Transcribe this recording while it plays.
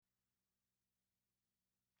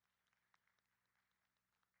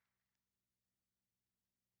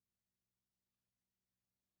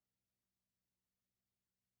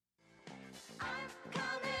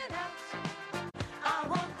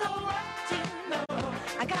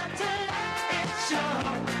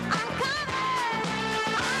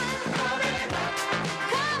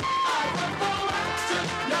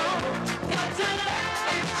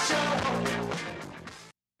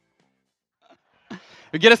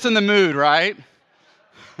Get us in the mood, right?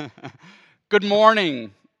 Good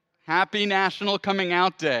morning. Happy National Coming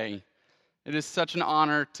Out Day. It is such an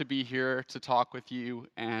honor to be here to talk with you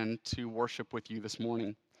and to worship with you this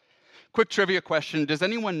morning. Quick trivia question. Does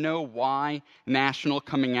anyone know why National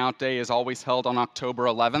Coming Out Day is always held on October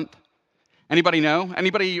 11th? Anybody know?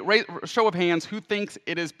 Anybody, show of hands, who thinks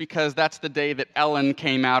it is because that's the day that Ellen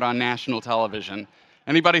came out on national television?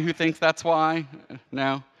 Anybody who thinks that's why?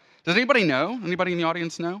 No? Does anybody know? Anybody in the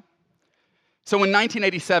audience know? So in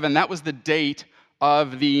 1987, that was the date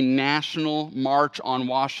of the National March on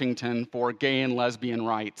Washington for gay and lesbian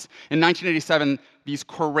rights. In 1987, these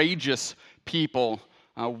courageous people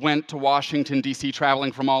went to Washington, D.C.,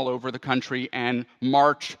 traveling from all over the country, and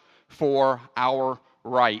marched for our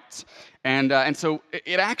rights. And so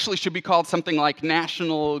it actually should be called something like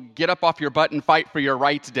National Get Up Off Your Butt and Fight for Your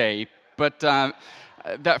Rights Day, but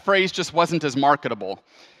that phrase just wasn't as marketable.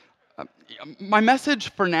 My message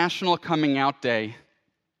for National Coming Out Day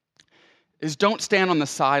is don't stand on the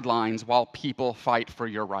sidelines while people fight for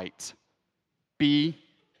your rights. Be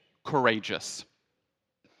courageous.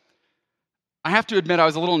 I have to admit I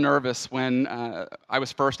was a little nervous when I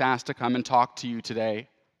was first asked to come and talk to you today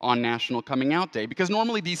on National Coming Out Day, because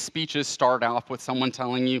normally these speeches start off with someone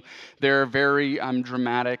telling you their very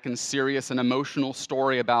dramatic and serious and emotional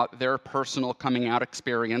story about their personal coming out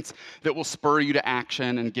experience that will spur you to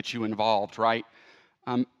action and get you involved, right?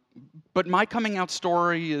 But my coming out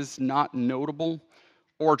story is not notable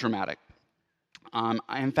or dramatic.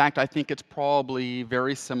 In fact, I think it's probably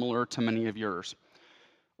very similar to many of yours.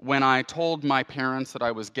 When I told my parents that I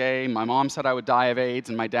was gay, my mom said I would die of AIDS,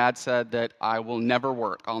 and my dad said that I will never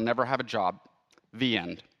work, I'll never have a job. The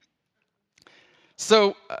end.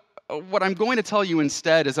 So what I'm going to tell you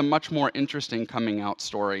instead is a much more interesting coming out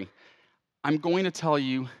story. I'm going to tell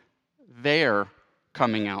you their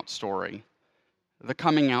coming out story, the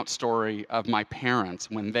coming out story of my parents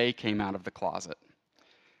when they came out of the closet.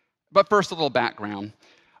 But first, a little background.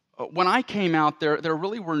 When I came out, there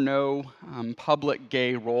really were no public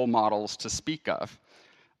gay role models to speak of,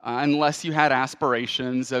 unless you had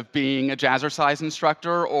aspirations of being a jazzercise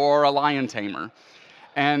instructor or a lion tamer.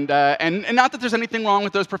 And not that there's anything wrong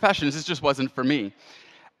with those professions, it just wasn't for me.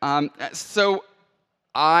 So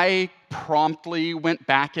I promptly went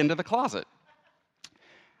back into the closet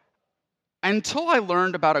until I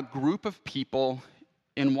learned about a group of people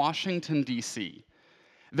in Washington, D.C.,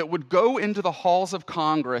 that would go into the halls of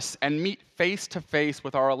Congress and meet face to face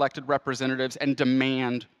with our elected representatives and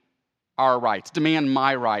demand our rights, demand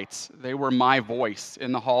my rights. They were my voice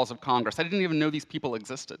in the halls of Congress. I didn't even know these people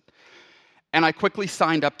existed. And I quickly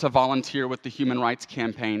signed up to volunteer with the Human Rights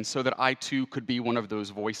Campaign so that I too could be one of those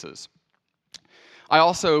voices. I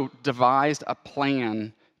also devised a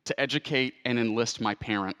plan to educate and enlist my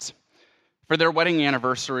parents. For their wedding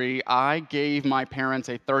anniversary, I gave my parents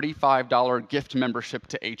a $35 gift membership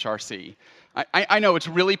to HRC. I know it's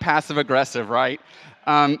really passive-aggressive, right?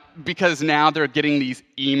 Because now they're getting these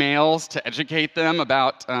emails to educate them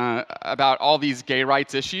about all these gay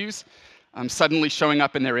rights issues, suddenly showing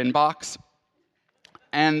up in their inbox.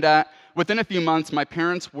 And within a few months, my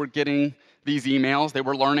parents were getting these emails. They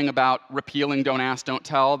were learning about repealing Don't Ask, Don't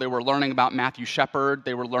Tell. They were learning about Matthew Shepard.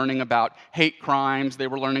 They were learning about hate crimes. They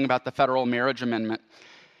were learning about the federal marriage amendment.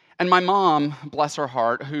 And my mom, bless her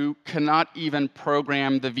heart, who cannot even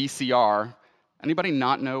program the VCR. Anybody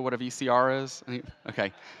not know what a VCR is?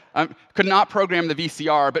 Okay. Could not program the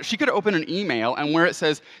VCR, but she could open an email, and where it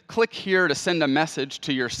says, click here to send a message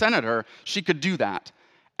to your senator, she could do that.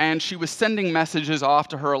 And she was sending messages off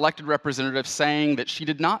to her elected representatives saying that she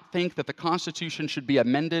did not think that the Constitution should be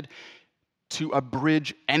amended to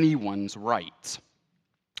abridge anyone's rights.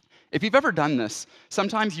 If you've ever done this,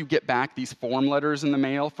 sometimes you get back these form letters in the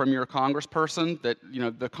mail from your congressperson that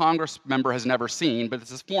the Congress member has never seen, but it's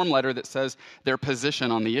this form letter that says their position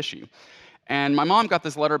on the issue. And my mom got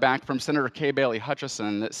this letter back from Senator Kay Bailey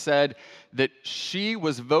Hutchison that said that she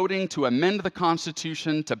was voting to amend the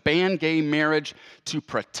Constitution to ban gay marriage to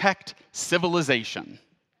protect civilization.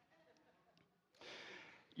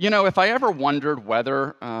 If I ever wondered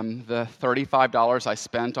whether the $35 I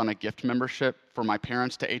spent on a gift membership for my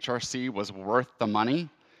parents to HRC was worth the money,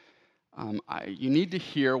 you need to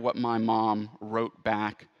hear what my mom wrote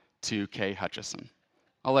back to Kay Hutchison.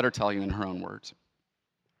 I'll let her tell you in her own words.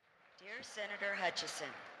 Dear Senator Hutchison,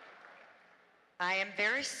 I am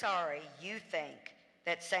very sorry you think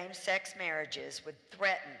that same-sex marriages would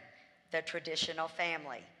threaten the traditional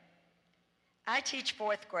family. I teach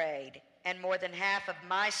 4th grade, and more than half of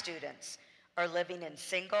my students are living in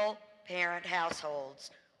single-parent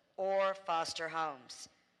households or foster homes.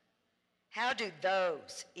 How do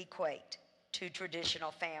those equate to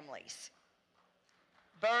traditional families.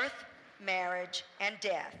 Birth, marriage, and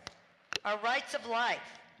death are rites of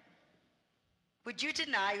life. Would you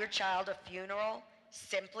deny your child a funeral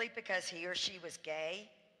simply because he or she was gay?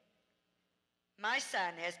 My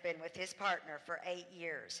son has been with his partner for 8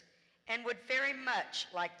 years and would very much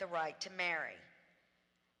like the right to marry.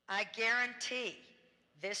 I guarantee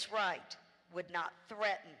this right would not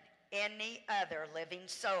threaten any other living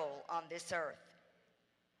soul on this earth.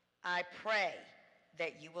 I pray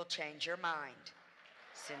that you will change your mind.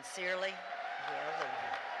 Sincerely, Gail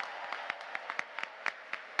Levy.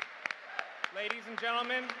 Ladies and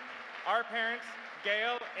gentlemen, our parents,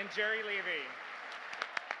 Gail and Jerry Levy.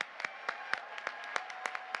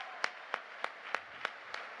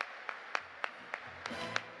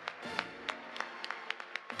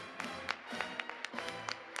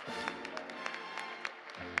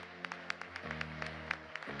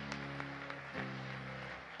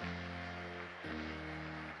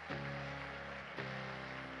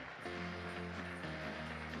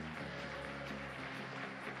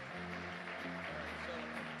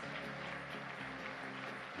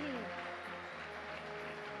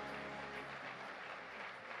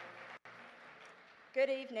 Good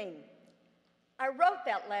evening. I wrote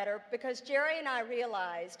that letter because Jerry and I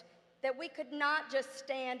realized that we could not just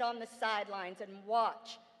stand on the sidelines and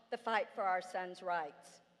watch the fight for our son's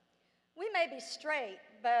rights. We may be straight,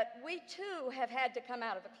 but we too have had to come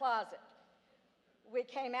out of the closet. We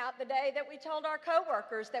came out the day that we told our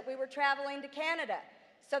coworkers that we were traveling to Canada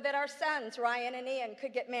so that our sons, Ryan and Ian,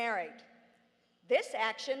 could get married. This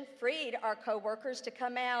action freed our coworkers to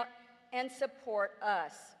come out and support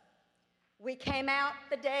us. We came out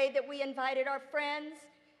the day that we invited our friends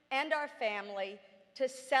and our family to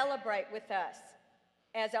celebrate with us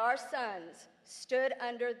as our sons stood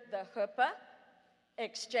under the chuppah,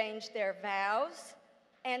 exchanged their vows,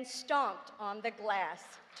 and stomped on the glass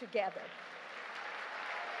together.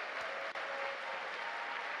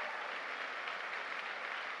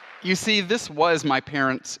 You see, this was my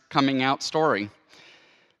parents' coming out story.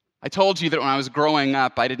 I told you that when I was growing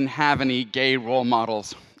up, I didn't have any gay role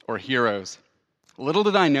models or heroes. Little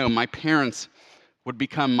did I know my parents would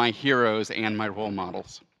become my heroes and my role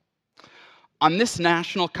models. On this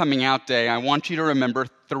National Coming Out Day, I want you to remember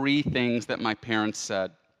 3 things that my parents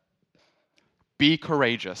said. Be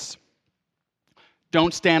courageous.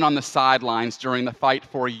 Don't stand on the sidelines during the fight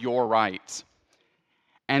for your rights.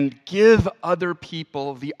 And give other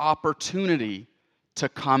people the opportunity to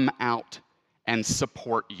come out and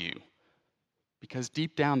support you. Because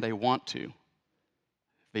deep down they want to.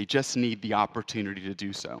 They just need the opportunity to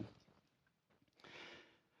do so.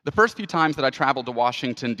 The first few times that I traveled to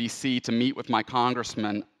Washington, D.C. to meet with my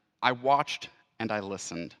congressman, I watched and I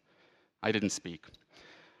listened. I didn't speak.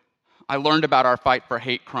 I learned about our fight for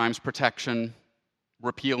hate crimes protection,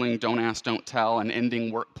 repealing Don't Ask, Don't Tell, and ending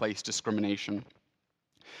workplace discrimination.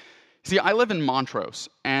 See, I live in Montrose,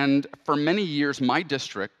 and for many years, my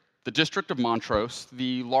district, the District of Montrose,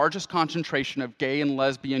 the largest concentration of gay and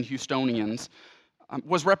lesbian Houstonians,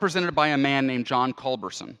 was represented by a man named John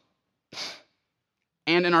Culberson.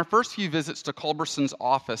 And in our first few visits to Culberson's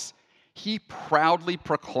office, he proudly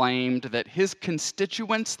proclaimed that his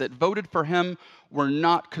constituents that voted for him were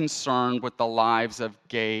not concerned with the lives of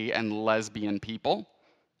gay and lesbian people.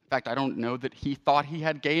 In fact, I don't know that he thought he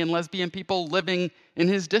had gay and lesbian people living in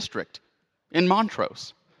his district, in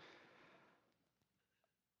Montrose.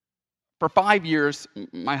 For 5 years,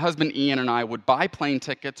 my husband Ian and I would buy plane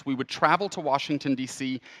tickets, we would travel to Washington,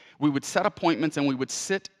 D.C., we would set appointments, and we would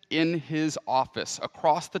sit in his office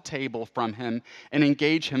across the table from him and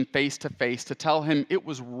engage him face to face to tell him it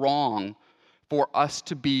was wrong for us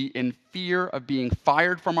to be in fear of being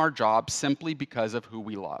fired from our jobs simply because of who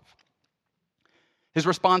we love. His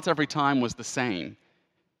response every time was the same.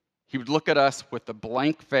 He would look at us with a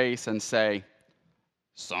blank face and say,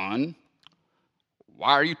 "Son,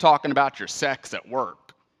 why are you talking about your sex at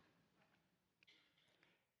work?"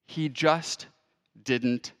 He just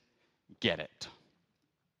didn't get it.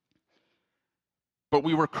 But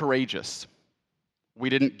we were courageous. We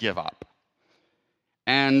didn't give up.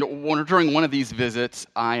 And during one of these visits,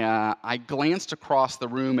 I glanced across the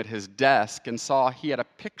room at his desk and saw he had a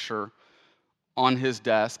picture on his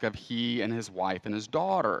desk of he and his wife and his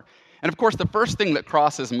daughter. And of course, the first thing that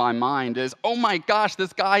crosses my mind is, oh my gosh,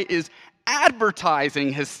 this guy is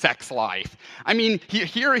advertising his sex life. I mean,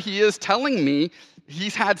 here he is telling me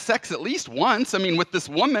he's had sex at least once. I mean, with this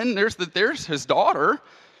woman, there's his daughter.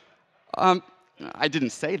 I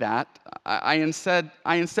didn't say that. I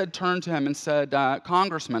instead turned to him and said,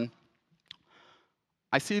 "Congressman,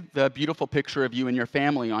 I see the beautiful picture of you and your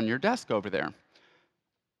family on your desk over there.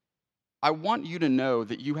 I want you to know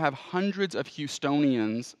that you have hundreds of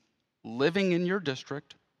Houstonians living in your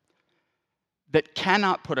district that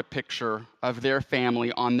cannot put a picture of their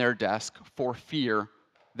family on their desk for fear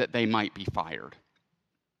that they might be fired.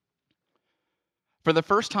 For the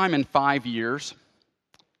first time in 5 years,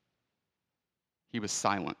 he was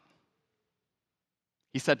silent.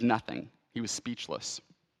 He said nothing. He was speechless.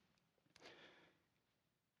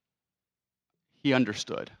 He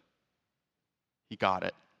understood. He got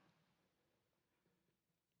it.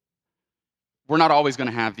 We're not always going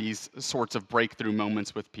to have these sorts of breakthrough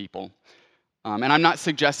moments with people. And I'm not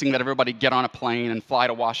suggesting that everybody get on a plane and fly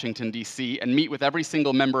to Washington, D.C. and meet with every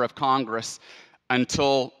single member of Congress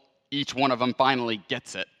until each one of them finally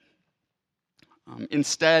gets it.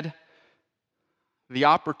 Instead, the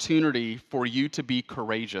opportunity for you to be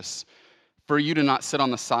courageous, for you to not sit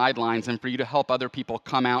on the sidelines, and for you to help other people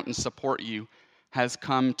come out and support you has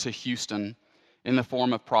come to Houston in the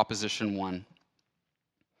form of Proposition 1.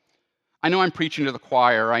 I know I'm preaching to the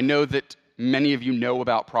choir. I know that many of you know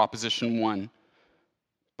about Proposition 1.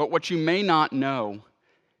 But what you may not know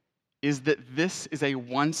is that this is a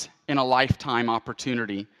once-in-a-lifetime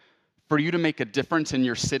opportunity for you to make a difference in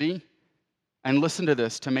your city, and listen to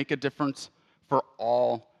this, to make a difference for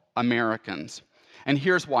all Americans. And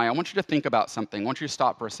here's why. I want you to think about something. I want you to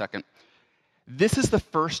stop for a second. This is the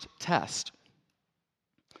first test.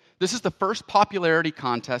 This is the first popularity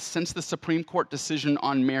contest since the Supreme Court decision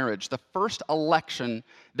on marriage, the first election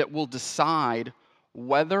that will decide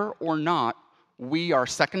whether or not we are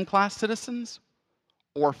second-class citizens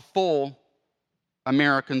or full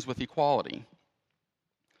Americans with equality.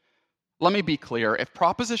 Let me be clear. If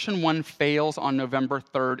Proposition 1 fails on November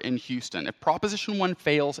 3rd in Houston, if Proposition 1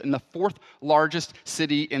 fails in the fourth largest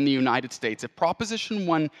city in the United States, if Proposition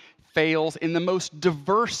 1 fails in the most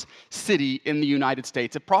diverse city in the United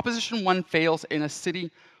States, if Proposition 1 fails in a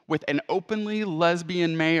city with an openly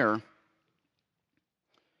lesbian mayor,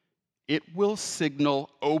 it will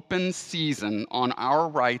signal open season on our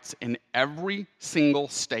rights in every single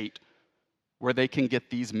state where they can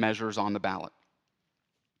get these measures on the ballot.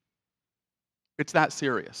 It's that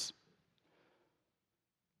serious.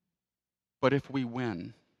 But if we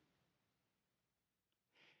win,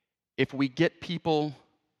 if we get people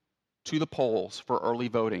to the polls for early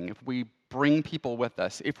voting, if we bring people with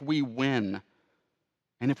us, if we win,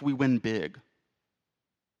 and if we win big,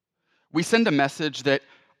 we send a message that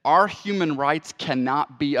our human rights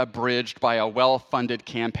cannot be abridged by a well-funded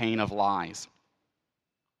campaign of lies.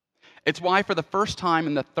 It's why, for the first time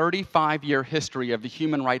in the 35-year history of the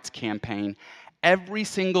Human Rights Campaign, every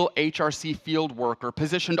single HRC field worker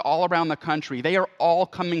positioned all around the country, they are all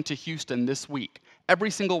coming to Houston this week, every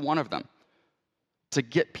single one of them, to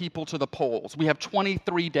get people to the polls. We have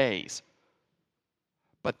 23 days.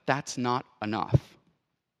 But that's not enough.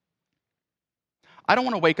 I don't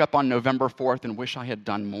want to wake up on November 4th and wish I had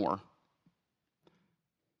done more.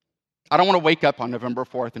 I don't want to wake up on November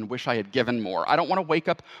 4th and wish I had given more. I don't want to wake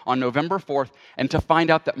up on November 4th and to find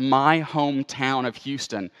out that my hometown of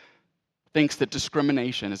Houston thinks that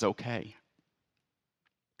discrimination is okay,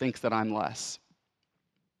 thinks that I'm less.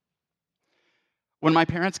 When my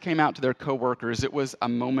parents came out to their coworkers, it was a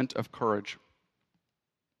moment of courage.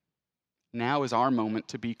 Now is our moment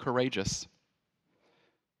to be courageous.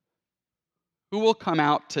 Who will come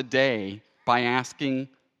out today by asking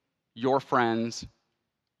your friends,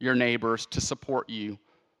 your neighbors to support you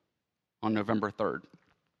on November 3rd?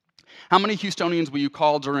 How many Houstonians will you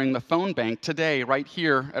call during the phone bank today, right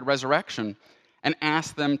here at Resurrection, and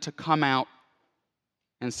ask them to come out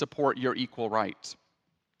and support your equal rights?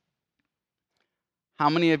 How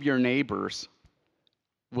many of your neighbors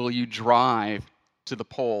will you drive to the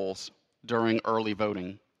polls during early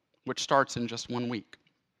voting, which starts in just 1 week?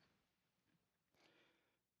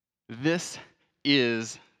 This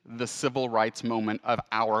is the civil rights moment of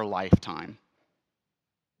our lifetime.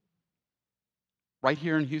 Right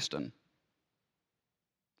here in Houston.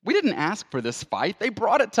 We didn't ask for this fight. They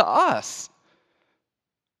brought it to us.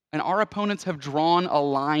 And our opponents have drawn a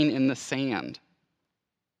line in the sand.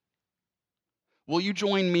 Will you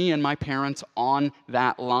join me and my parents on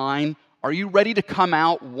that line? Are you ready to come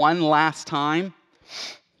out one last time?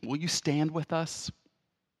 Will you stand with us?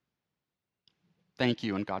 Thank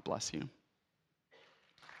you, and God bless you.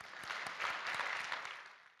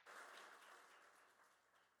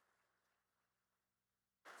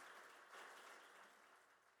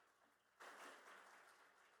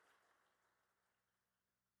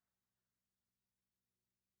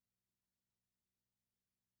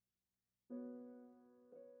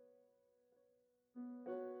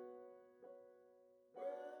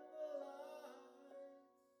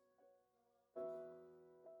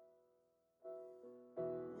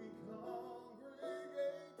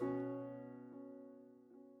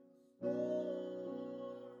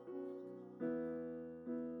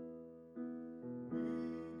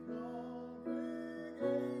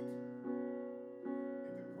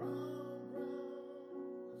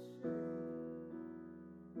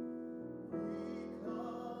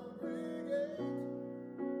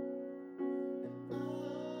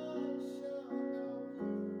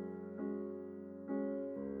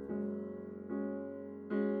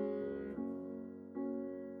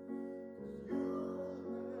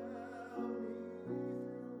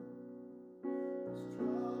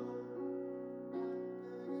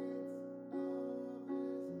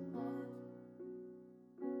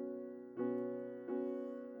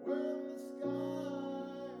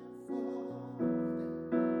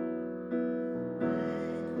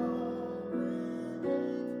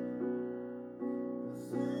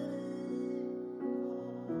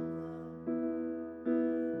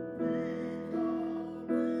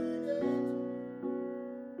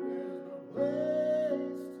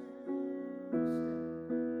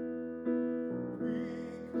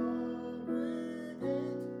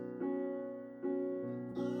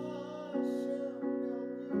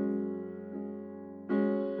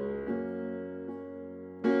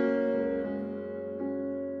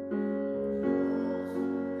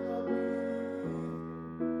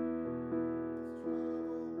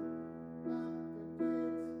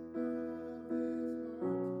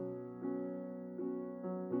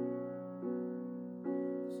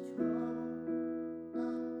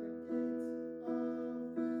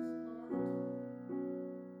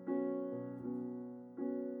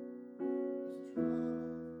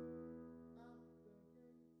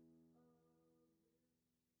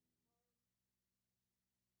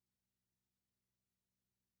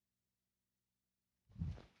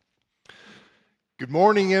 Good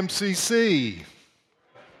morning, MCC.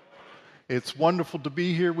 It's wonderful to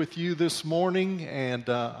be here with you this morning, and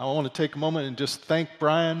I want to take a moment and just thank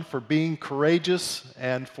Brian for being courageous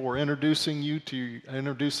and for introducing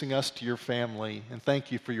us to your family. And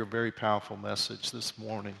thank you for your very powerful message this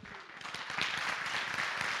morning.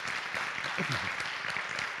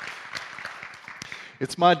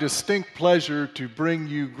 It's my distinct pleasure to bring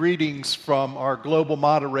you greetings from our global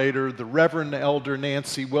moderator, the Reverend Elder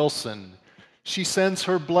Nancy Wilson. She sends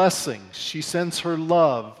her blessings, she sends her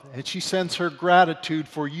love, and she sends her gratitude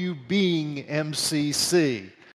for you being MCC.